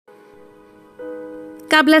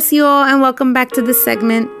God bless you all and welcome back to this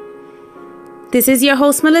segment. This is your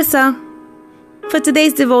host, Melissa. For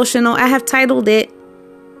today's devotional, I have titled it,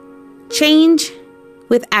 Change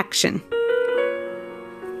with Action.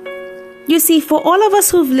 You see, for all of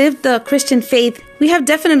us who've lived the Christian faith, we have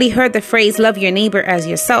definitely heard the phrase, love your neighbor as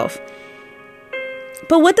yourself.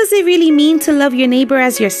 But what does it really mean to love your neighbor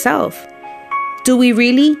as yourself? Do we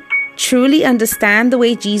really, truly understand the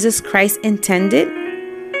way Jesus Christ intended?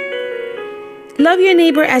 Love your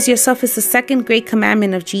neighbor as yourself is the second great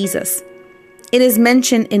commandment of Jesus. It is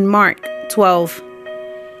mentioned in Mark 12.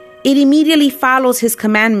 It immediately follows his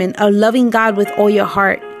commandment of loving God with all your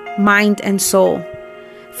heart, mind, and soul.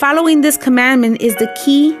 Following this commandment is the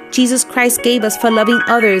key Jesus Christ gave us for loving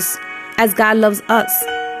others as God loves us.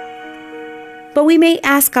 But we may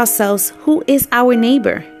ask ourselves, who is our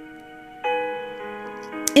neighbor?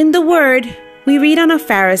 In the Word, we read on a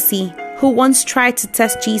Pharisee who once tried to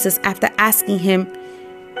test Jesus after asking him,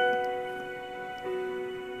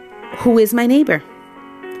 "Who is my neighbor?"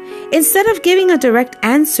 Instead of giving a direct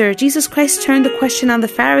answer, Jesus Christ turned the question on the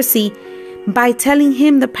Pharisee by telling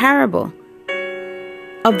him the parable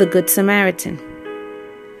of the Good Samaritan.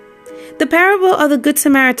 The parable of the Good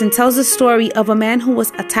Samaritan tells the story of a man who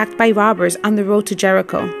was attacked by robbers on the road to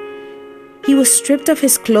Jericho. He was stripped of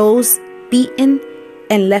his clothes, beaten,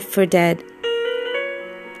 and left for dead.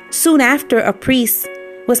 Soon after, a priest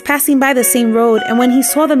was passing by the same road, and when he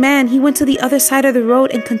saw the man, he went to the other side of the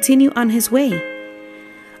road and continued on his way.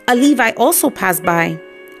 A Levite also passed by,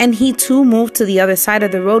 and he too moved to the other side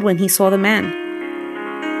of the road when he saw the man.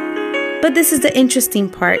 But this is the interesting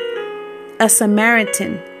part. A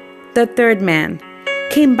Samaritan, the third man,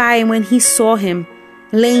 came by, and when he saw him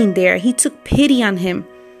laying there, he took pity on him,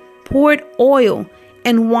 poured oil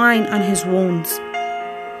and wine on his wounds.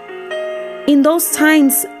 In those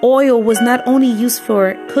times, oil was not only used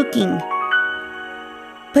for cooking,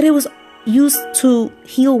 but it was used to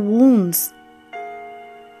heal wounds.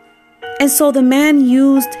 And so the man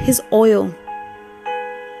used his oil,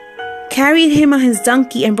 carried him on his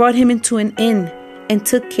donkey, and brought him into an inn and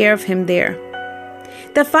took care of him there.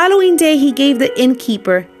 The following day, he gave the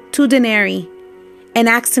innkeeper 2 denarii and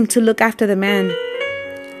asked him to look after the man,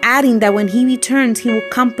 adding that when he returns, he will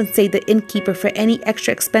compensate the innkeeper for any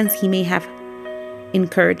extra expense he may have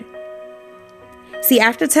incurred. See,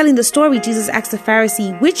 after telling the story, Jesus asked the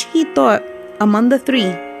Pharisee which he thought among the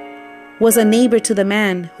 3 was a neighbor to the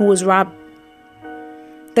man who was robbed.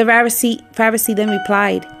 The Pharisee then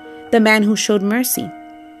replied, "The man who showed mercy."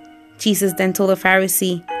 Jesus then told the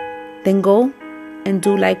Pharisee, "Then go and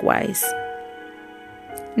do likewise."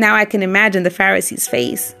 Now I can imagine the Pharisee's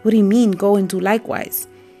face. What do you mean, go and do likewise?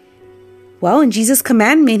 Well, in Jesus'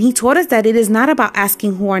 commandment, he taught us that it is not about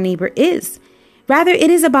asking who our neighbor is. Rather, it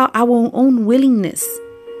is about our own willingness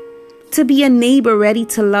to be a neighbor ready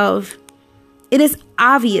to love. It is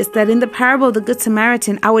obvious that in the parable of the Good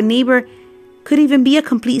Samaritan, our neighbor could even be a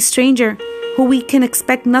complete stranger who we can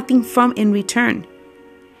expect nothing from in return.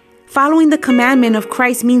 Following the commandment of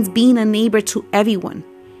Christ means being a neighbor to everyone.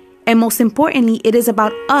 And most importantly, it is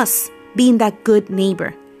about us being that good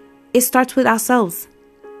neighbor. It starts with ourselves.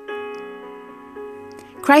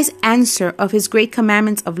 Christ's answer of his great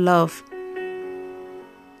commandments of love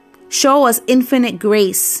show us infinite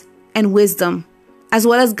grace and wisdom, as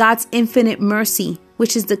well as God's infinite mercy,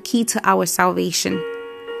 which is the key to our salvation.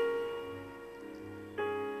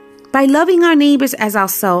 By loving our neighbors as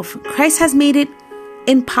ourselves, Christ has made it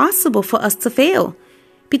impossible for us to fail,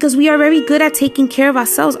 because we are very good at taking care of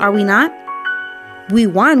ourselves, are we not? We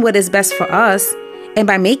want what is best for us, and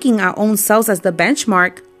by making our own selves as the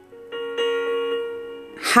benchmark,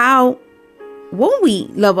 how won't we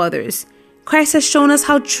love others? Christ has shown us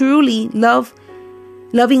how truly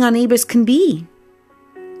loving our neighbors can be.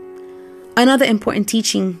 Another important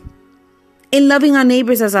teaching in loving our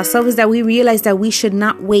neighbors as ourselves is that we realize that we should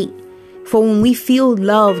not wait for when we feel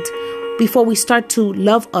loved before we start to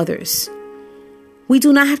love others. We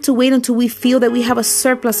do not have to wait until we feel that we have a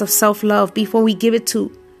surplus of self-love before we give it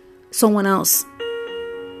to someone else.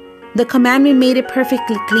 The commandment made it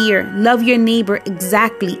perfectly clear. Love your neighbor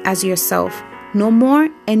exactly as yourself, no more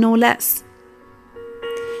and no less.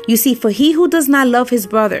 You see, for he who does not love his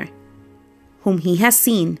brother, whom he has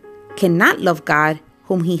seen, cannot love God,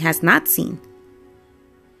 whom he has not seen.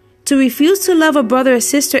 To refuse to love a brother or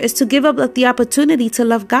sister is to give up the opportunity to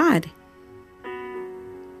love God.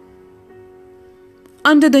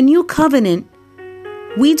 Under the new covenant,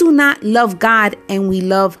 we do not love God and we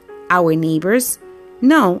love our neighbors.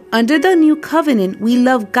 No, under the new covenant, we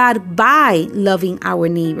love God by loving our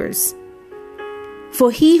neighbors. For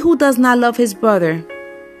he who does not love his brother,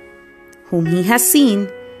 whom he has seen,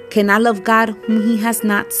 cannot love God whom he has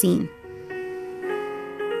not seen.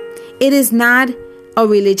 It is not a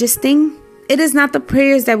religious thing. It is not the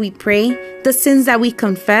prayers that we pray, the sins that we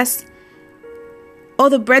confess, or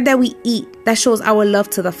the bread that we eat that shows our love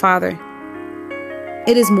to the Father.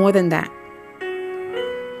 It is more than that.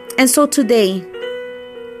 And so today,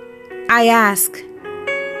 I ask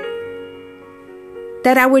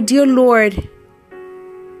that our dear Lord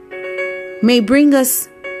may bring us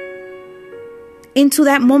into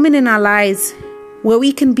that moment in our lives where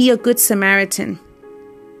we can be a good Samaritan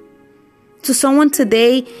to someone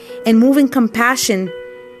today and move in compassion,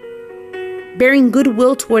 bearing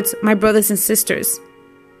goodwill towards my brothers and sisters,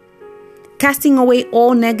 casting away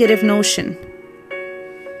all negative notion,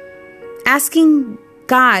 asking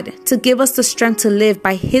God to give us the strength to live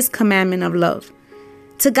by his commandment of love,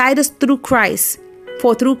 to guide us through Christ,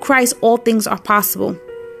 for through Christ all things are possible.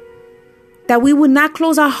 That we would not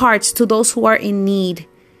close our hearts to those who are in need,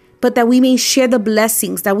 but that we may share the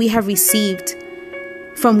blessings that we have received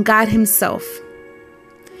from God himself.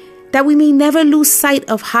 That we may never lose sight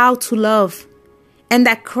of how to love, and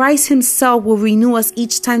that Christ himself will renew us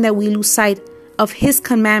each time that we lose sight of his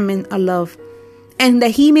commandment of love, and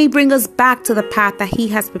that he may bring us back to the path that he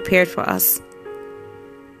has prepared for us.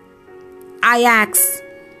 I ask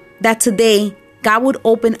that today God would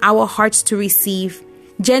open our hearts to receive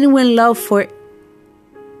genuine love for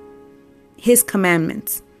his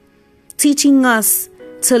commandments, teaching us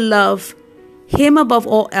to love him above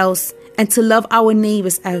all else and to love our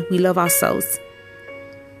neighbors as we love ourselves.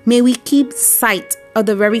 May we keep sight of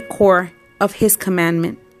the very core of his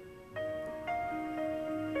commandment.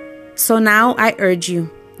 So now I urge you,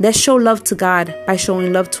 let's show love to God by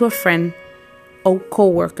showing love to a friend, a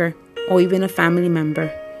co-worker, or even a family member.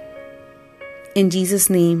 In Jesus'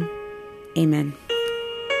 name, amen.